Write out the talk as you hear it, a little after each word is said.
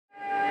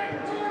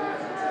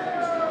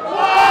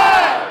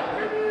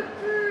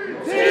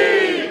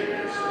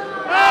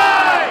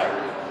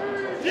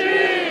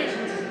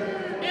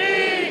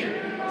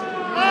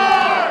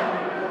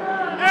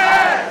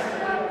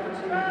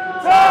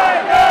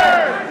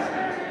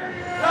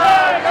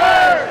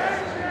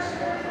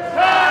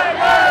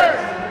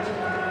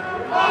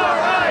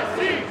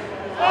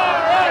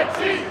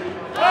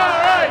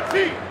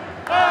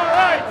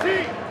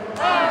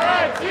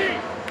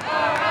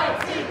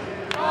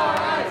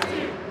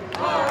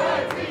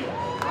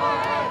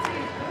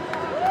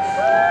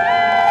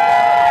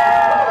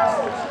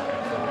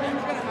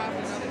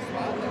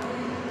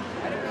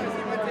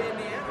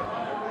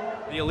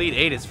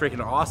8 is freaking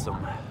awesome.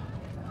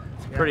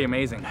 It's pretty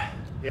amazing.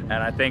 And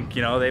I think,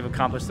 you know, they've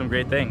accomplished some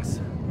great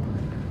things.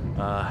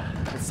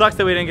 It sucks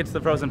that we didn't get to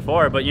the Frozen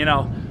Four, but you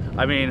know,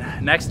 I mean,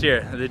 next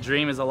year, the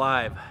dream is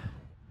alive.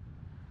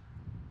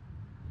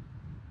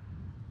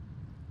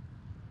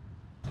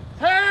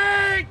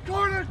 Hey,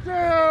 corner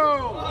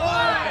crew!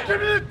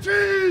 Give me a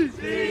cheese!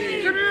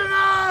 Give me an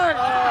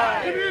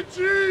I! Give me a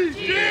cheese!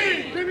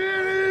 Give me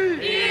an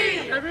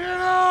E! Give me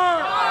an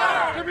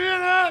R! Give me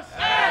an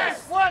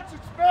S! What's it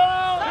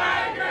spelled?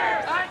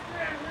 Tiger!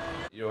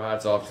 You know,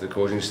 hats off to the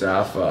coaching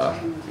staff.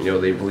 You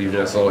know, they believed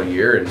in us all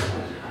year, and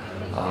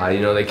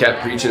you know, they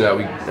kept preaching that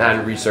we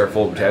hadn't reached our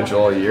full potential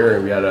all year,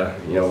 and we had a,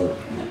 you know,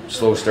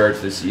 slow start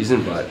to the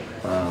season. But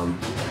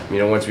you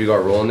know, once we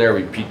got rolling there,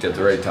 we peaked at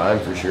the right time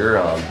for sure.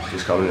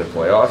 Just coming to the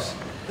playoffs,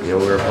 you know,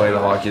 we were playing the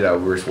hockey that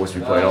we were supposed to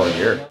be playing all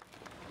year.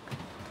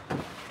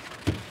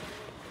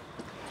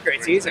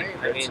 Great season.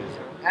 I mean,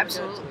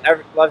 absolutely.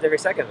 Loved every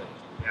second of it.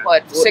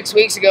 But 6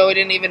 weeks ago, we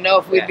didn't even know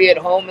if we'd be at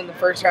home in the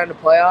first round of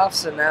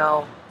playoffs, and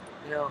now,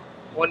 you know,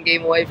 1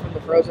 game away from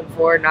the Frozen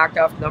Four, knocked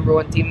off the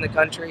 #1 team in the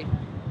country.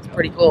 It's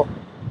pretty cool.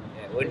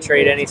 Yeah, wouldn't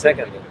trade any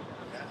second of it.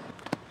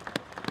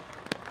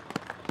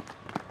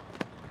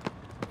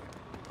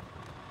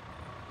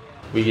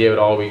 We gave it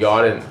all we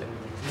got, and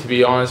to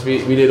be honest, we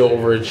did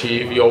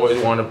overachieve. You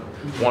always want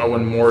to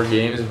win more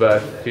games, but I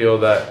feel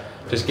that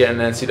just getting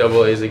the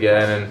NCAAs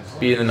again and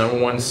being the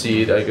 #1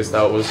 seed, I guess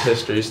that was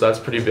history, so that's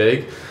pretty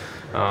big.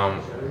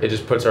 It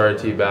just puts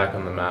RIT back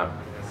on the map.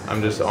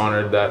 I'm just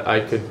honored that I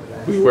could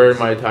be wearing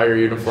my Tiger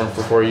uniform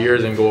for 4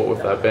 years and go out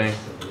with that bang.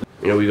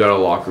 You know, we got a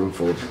locker room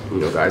full of,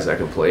 you know, guys that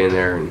can play in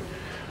there, and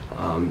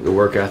the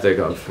work ethic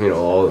of, you know,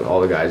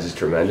 all the guys is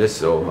tremendous.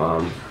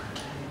 So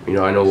you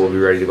know, I know we'll be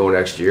ready to go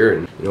next year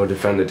and, you know,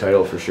 defend the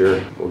title for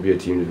sure. We'll be a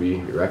team to be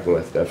reckoned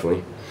with,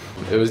 definitely.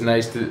 It was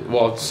nice to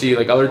see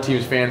like other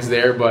teams' fans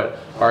there, but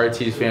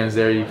RIT's fans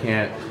there,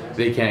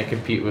 they can't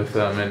compete with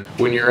them. And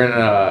when you're in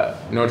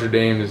Notre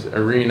Dame's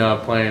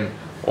arena playing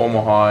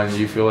Omaha and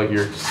you feel like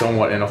you're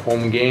somewhat in a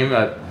home game,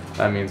 that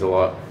means a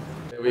lot.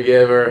 We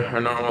gave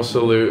our normal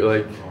salute,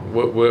 like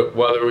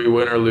whether we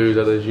win or lose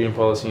at the Gene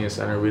Polisseni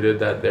Center. We did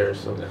that there,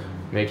 so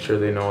make sure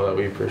they know that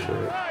we appreciate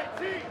it.